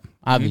ticks up,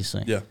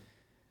 obviously. Yeah.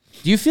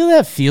 Do you feel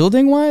that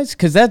fielding wise?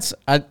 Because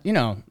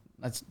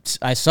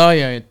I saw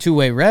you a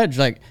two-way Reg.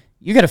 Like,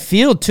 you got to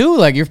field too.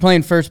 Like, you're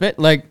playing first base.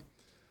 Like,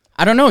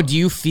 I don't know. Do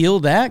you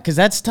feel that? Because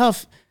that's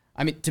tough.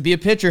 I mean, to be a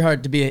pitcher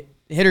hard, to be a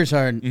hitter's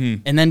hard,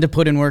 and then to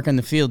put in work on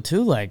the field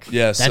too. Like,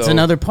 that's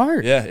another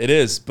part. Yeah, it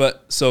is.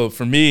 But so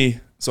for me,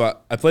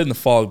 I played in the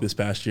fall this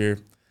past year.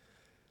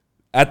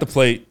 At the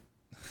plate,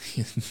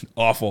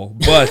 awful.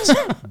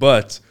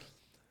 But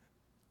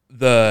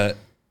the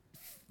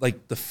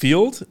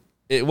field,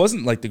 it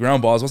wasn't like the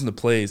ground balls, it wasn't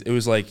the plays. It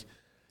was like,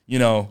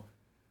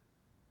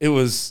 it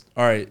was,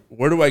 all right,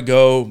 where do I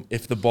go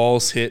if the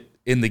ball's hit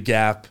in the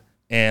gap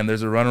and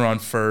there's a runner on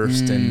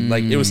first? And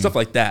like, it was stuff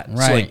like that.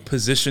 Right. So like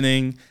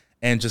positioning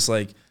and just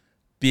like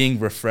being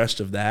refreshed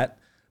of that,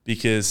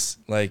 because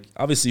like,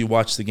 obviously you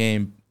watch the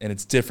game and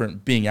it's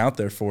different being out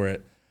there for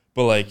it.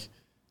 But like,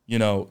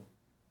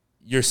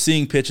 you're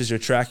seeing pitches, you're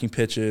tracking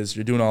pitches,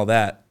 you're doing all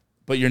that,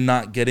 but you're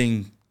not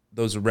getting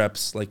those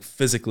reps like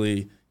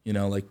physically,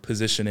 like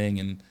positioning,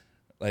 and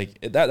like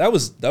that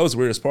was the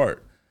weirdest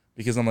part,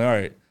 because I'm like, all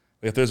right,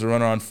 like if there's a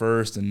runner on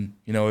first and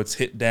it's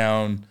hit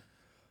down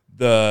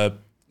the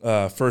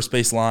first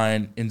base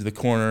line into the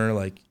corner,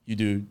 like you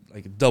do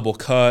like a double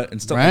cut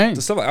and stuff. Right.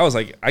 The stuff I was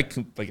like, I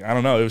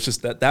don't know. It was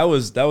just that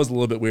was a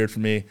little bit weird for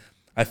me.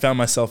 I found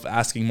myself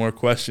asking more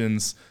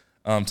questions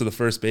to the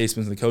first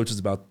baseman and the coaches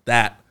about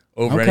that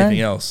over anything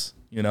else.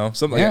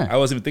 Something like I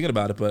wasn't even thinking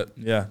about it, but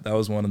yeah, that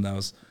was one, and it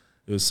was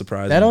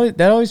surprising.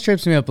 That always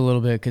trips me up a little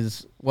bit,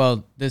 because,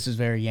 well, this is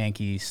very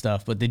Yankee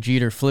stuff, but the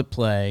Jeter flip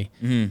play,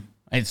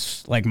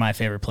 it's like my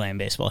favorite play in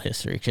baseball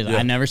history, because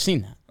I've never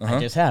seen that. I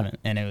just haven't.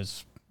 And it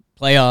was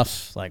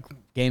playoffs, like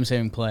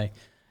game-saving play.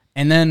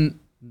 And then,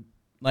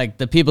 like,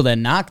 the people that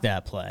knock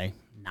that play,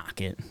 knock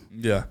it.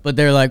 Yeah. But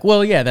they're like,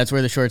 well, yeah, that's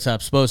where the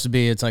shortstop's supposed to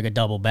be. It's like a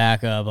double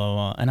backup, blah,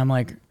 blah, blah. And I'm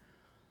like,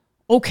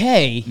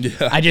 okay,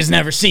 I just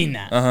never seen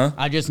that.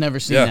 I just never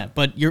seen that.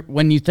 But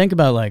when you think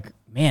about, like,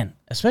 man,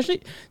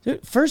 especially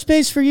first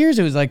base for years,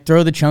 it was like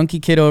throw the chunky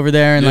kid over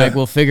there and like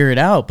we'll figure it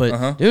out.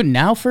 But dude,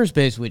 now first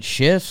base with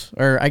shifts,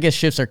 or I guess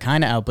shifts are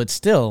kind of out, but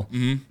still,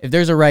 if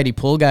there's a righty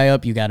pull guy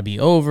up, you got to be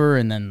over.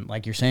 And then,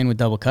 like you're saying with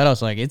double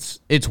cutoffs, like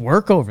it's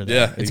work over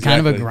there. Yeah, it's kind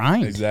of a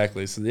grind.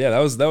 Exactly. So yeah, that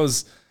was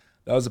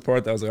the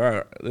part that I was like, all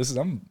right,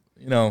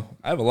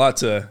 I have a lot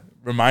to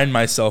remind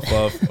myself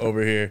of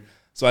over here.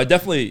 So I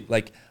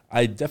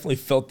definitely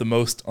felt the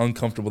most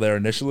uncomfortable there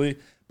initially,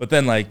 but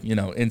then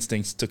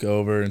instincts took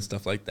over and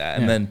stuff like that.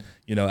 And then,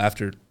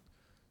 after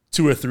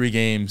 2 or 3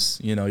 games,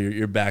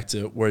 you're back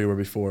to where you were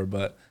before.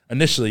 But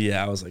initially,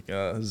 I was like,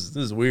 this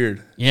is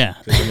weird. Yeah.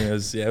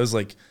 It was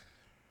like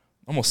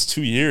almost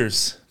 2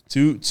 years,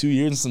 2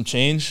 years and some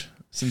change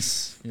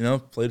since,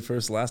 played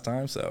first last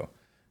time. So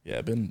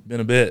yeah, been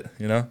a bit,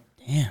 Damn,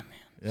 man.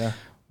 Yeah.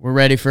 We're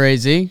ready for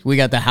AZ. We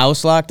got the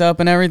house locked up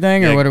and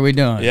everything, or what are we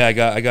doing?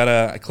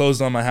 Yeah, I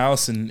closed on my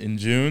house in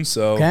June,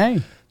 so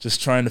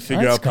just trying to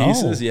figure out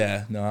pieces.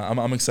 Yeah, no,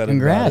 I'm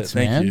excited about it.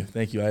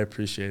 Thank you. I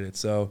appreciate it.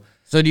 So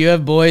do you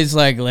have boys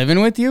like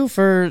living with you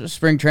for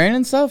spring training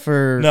and stuff,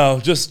 or no?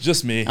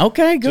 Just me.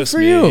 Okay, good for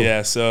you.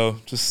 Yeah, so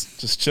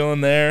just chilling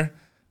there.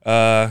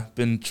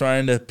 Been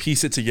trying to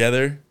piece it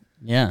together.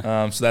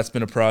 Yeah. So that's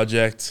been a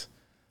project,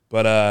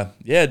 but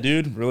yeah,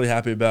 dude, really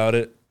happy about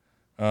it.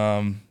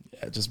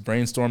 Just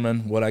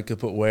brainstorming what I could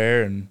put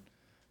where, and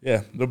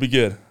yeah, it'll be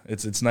good.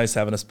 It's nice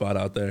having a spot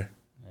out there.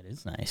 That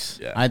is nice.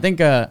 Yeah. I think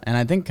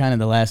kind of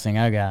the last thing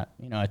I got,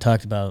 I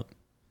talked about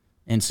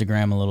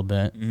Instagram a little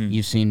bit. Mm-hmm.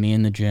 You've seen me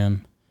in the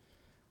gym.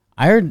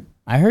 I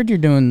heard you're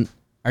doing.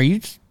 Are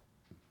you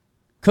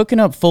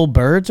cooking up full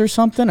birds or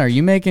something? Are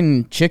you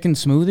making chicken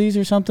smoothies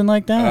or something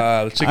like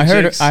that? The chicken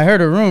shakes. I heard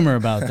a rumor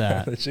about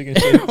that. The chicken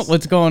shakes.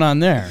 What's going on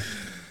there?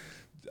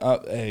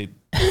 Hey.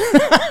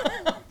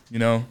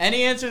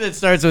 Any answer that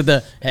starts with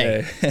the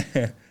hey.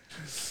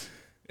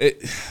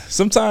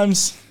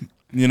 Sometimes,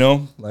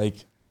 like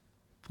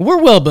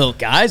we're well built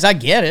guys. I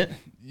get it.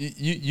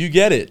 You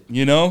get it.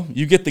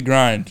 You get the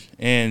grind,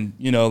 and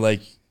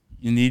like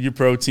you need your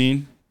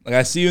protein. Like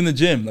I see you in the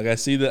gym. Like I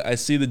see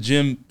the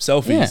gym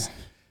selfies,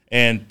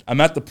 and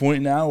I'm at the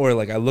point now where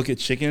like I look at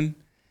chicken,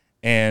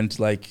 and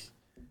like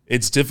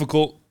it's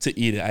difficult to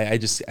eat it.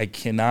 I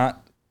cannot.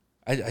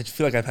 I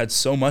feel like I've had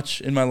so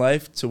much in my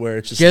life to where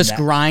it's just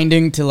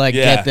grinding to like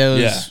get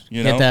those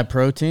get that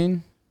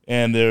protein.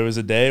 And there was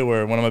a day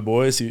where one of my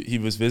boys, he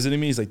was visiting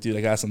me. He's like, dude,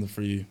 I got something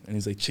for you. And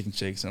he's like, chicken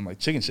shakes. And I'm like,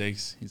 chicken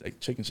shakes? He's like,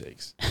 chicken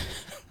shakes.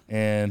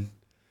 And,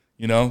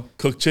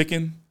 cooked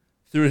chicken,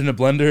 threw it in a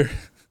blender,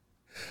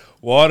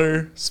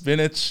 water,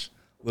 spinach,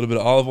 a little bit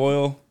of olive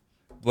oil,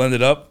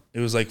 blended up. It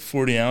was like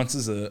 40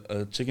 ounces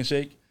of chicken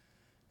shake.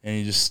 And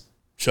you just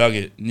chug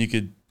it. And you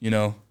could,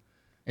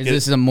 Is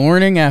this a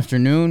morning,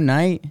 afternoon,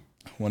 night?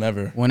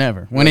 Whenever. When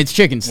it's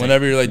chicken steak.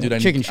 Whenever you're like, dude, I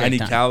need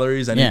time.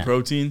 calories, I need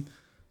protein.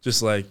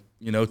 Just like,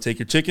 take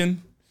your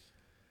chicken,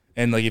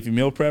 and like if you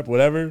meal prep,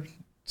 whatever,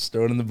 just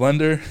throw it in the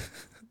blender,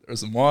 throw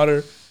some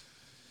water,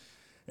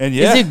 and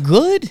Is it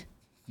good?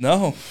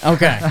 No.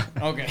 Okay.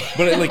 But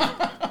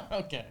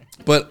okay.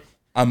 But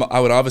I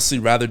would obviously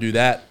rather do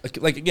that.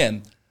 Like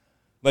again,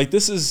 like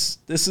this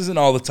isn't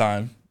all the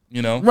time,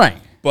 Right.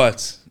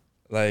 But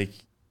like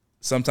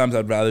sometimes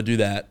I'd rather do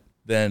that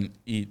than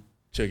eat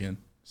chicken.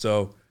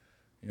 So,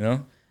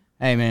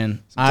 Hey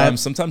man,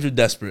 sometimes you're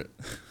desperate.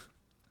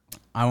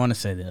 I want to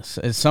say this.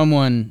 As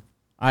someone,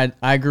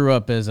 I grew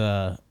up as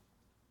I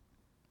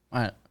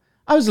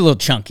was a little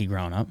chunky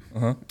growing up.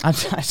 Uh-huh. I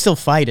still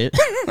fight it.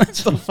 I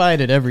still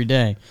fight it every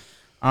day.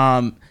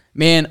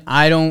 Man,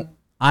 I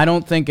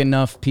don't think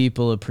enough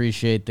people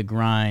appreciate the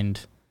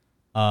grind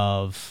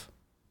of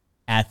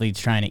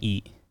athletes trying to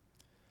eat.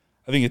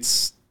 I think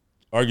it's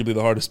arguably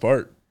the hardest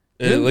part,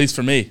 at least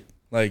for me.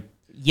 Like,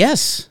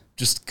 yes,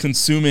 just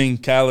consuming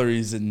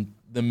calories and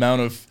the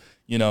amount of,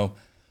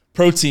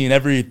 protein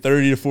every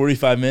 30 to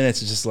 45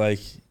 minutes is just like,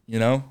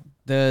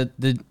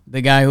 The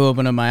guy who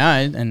opened up my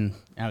eyes, and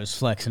I was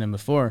flexing him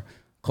before,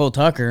 Cole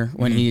Tucker,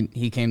 when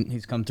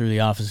he's come through the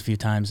office a few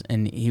times,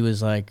 and he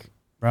was like,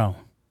 bro,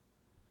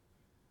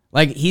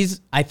 like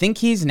I think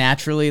he's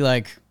naturally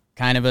like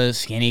kind of a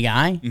skinny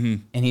guy,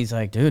 and he's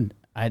like, dude,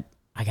 I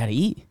gotta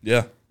eat.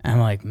 Yeah. And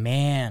I'm like,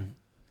 man,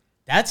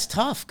 that's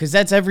tough because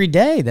that's every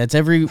day. That's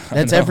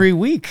every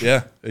week.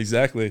 Yeah,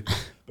 exactly.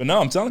 But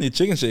no, I'm telling you,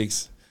 chicken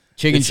shakes.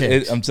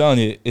 I'm telling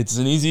you, it's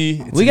an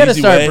easy. We got to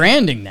start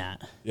branding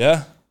that.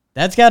 Yeah,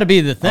 that's got to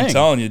be the thing. I'm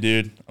telling you,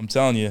 dude. I'm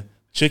telling you,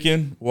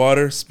 chicken,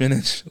 water,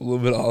 spinach, a little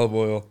bit of olive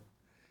oil.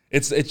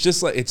 It's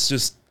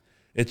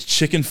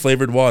chicken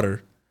flavored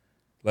water.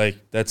 Like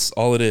that's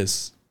all it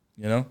is.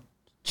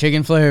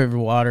 Chicken flavored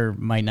water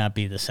might not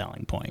be the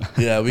selling point.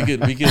 Yeah, we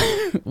could.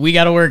 We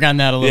got to work on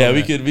that a little. Yeah,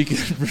 bit. we could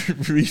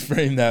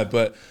reframe that,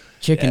 but.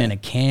 Chicken in a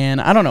can.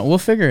 I don't know. We'll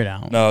figure it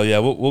out. No, yeah,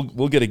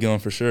 we'll get it going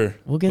for sure.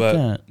 We'll get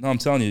that. No, I'm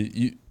telling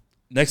you,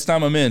 next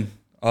time I'm in,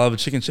 I'll have a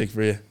chicken shake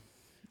for you.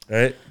 All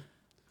right?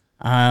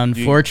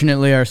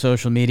 Unfortunately, our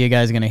social media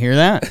guys are going to hear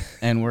that,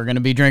 and we're going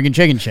to be drinking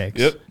chicken shakes.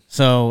 Yep.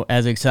 So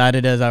as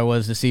excited as I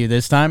was to see you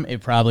this time,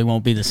 it probably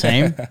won't be the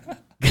same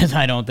because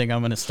I don't think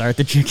I'm going to start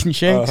the chicken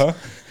shakes. Uh-huh.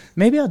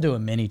 Maybe I'll do a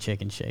mini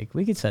chicken shake.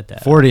 We could set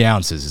that 40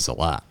 ounces is a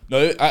lot.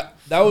 No,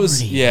 that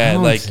was,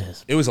 like,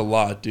 it was a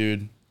lot,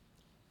 dude.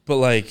 But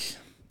like,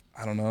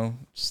 I don't know,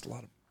 just a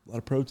lot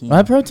of protein. A lot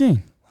of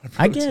protein.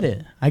 I get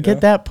it. I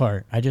get that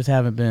part. I just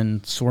haven't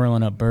been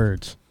swirling up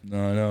birds. No,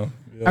 I know.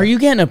 Yeah. Are you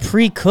getting a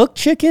pre-cooked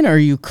chicken, or are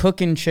you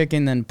cooking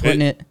chicken then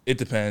putting it? It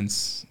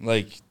depends.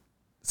 Like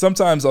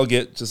sometimes I'll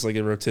get just like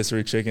a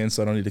rotisserie chicken,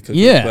 so I don't need to cook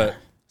it. But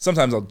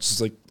sometimes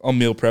I'll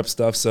meal prep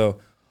stuff, so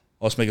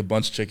I'll just make a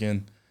bunch of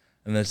chicken,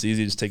 and then it's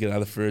easy. Just take it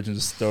out of the fridge and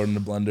just throw it in the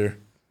blender.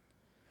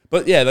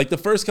 But yeah, like the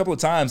first couple of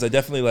times, I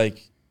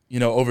definitely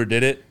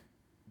overdid it.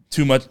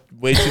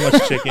 Way too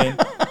much chicken,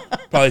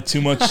 probably too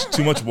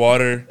much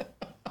water,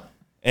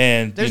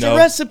 and there's a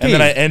recipe. And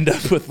then I end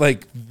up with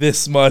like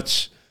this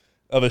much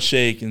of a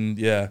shake, and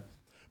yeah.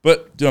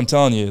 But dude, I'm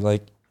telling you,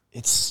 like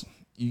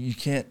you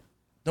can't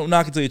don't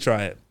knock it till you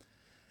try it.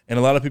 And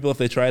a lot of people, if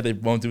they try it, they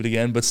won't do it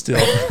again. But still,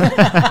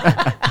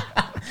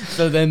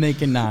 So then they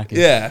can knock it.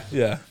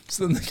 yeah.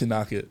 So then they can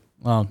knock it.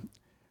 Well,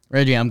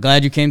 Reggie, I'm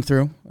glad you came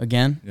through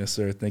again. Yes,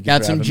 sir. Thank you.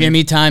 Got for some having Jimmy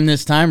me. time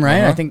this time, right?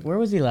 I Uh-huh. think, where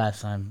was he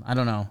last time? I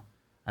don't know.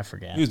 I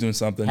forget. He was doing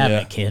something. Having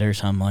Yeah. a kid or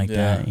something like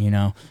Yeah. that, you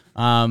know.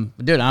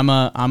 Dude, I'm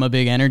a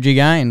big energy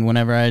guy, and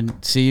whenever I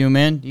see you,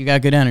 man, you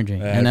got good energy,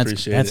 and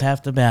appreciate that's it.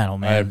 half the battle,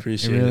 man. I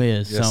appreciate it. Really it.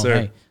 is. Yes, so sir.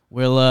 hey,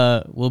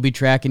 we'll be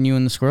tracking you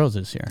in the Squirrels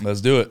this year. Let's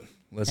do it.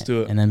 Let's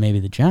do it. And then maybe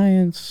the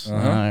Giants.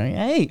 Uh-huh.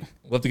 Hey,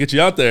 We'll have to get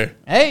you out there.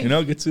 Hey. You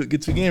know, get to a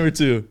game or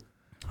two.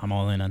 I'm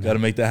all in on Got to that.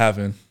 make that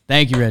happen.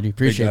 Thank you, Reggie. Thank you.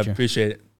 Appreciate I you. appreciate it.